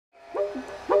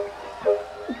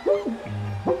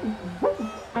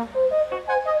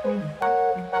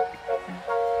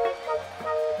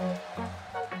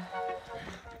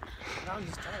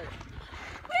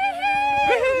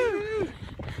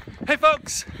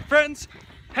Friends,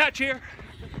 Hatch here.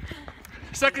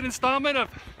 Second installment of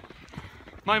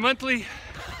my monthly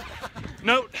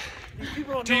note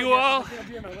to you all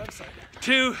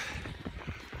to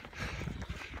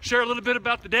share a little bit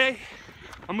about the day.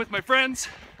 I'm with my friends,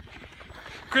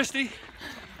 Christy,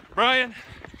 Brian,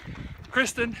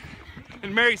 Kristen,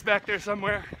 and Mary's back there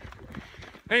somewhere.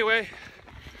 Anyway,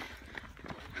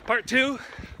 part 2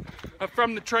 of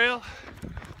From the Trail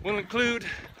will include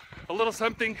a little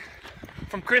something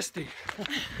from Christy.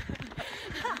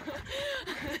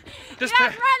 Get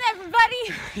out and run,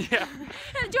 everybody! Yeah.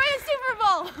 Enjoy the Super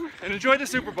Bowl! And enjoy the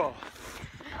Super Bowl.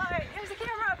 Alright, there's a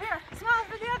camera up here. Smile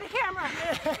for the other camera.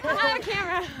 Another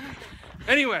camera.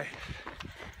 Anyway,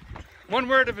 one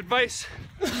word of advice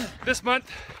this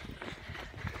month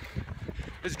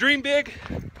is dream big,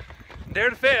 dare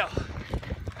to fail.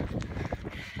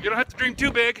 You don't have to dream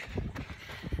too big,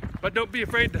 but don't be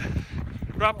afraid to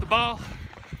drop the ball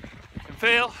and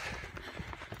fail.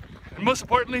 And most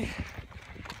importantly,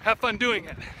 have fun doing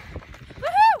it.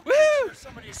 Woohoo! Woo! Sure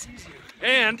somebody sees you.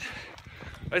 And,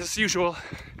 as usual,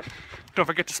 don't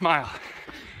forget to smile.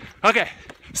 Okay,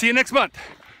 see you next month.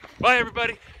 Bye,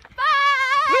 everybody.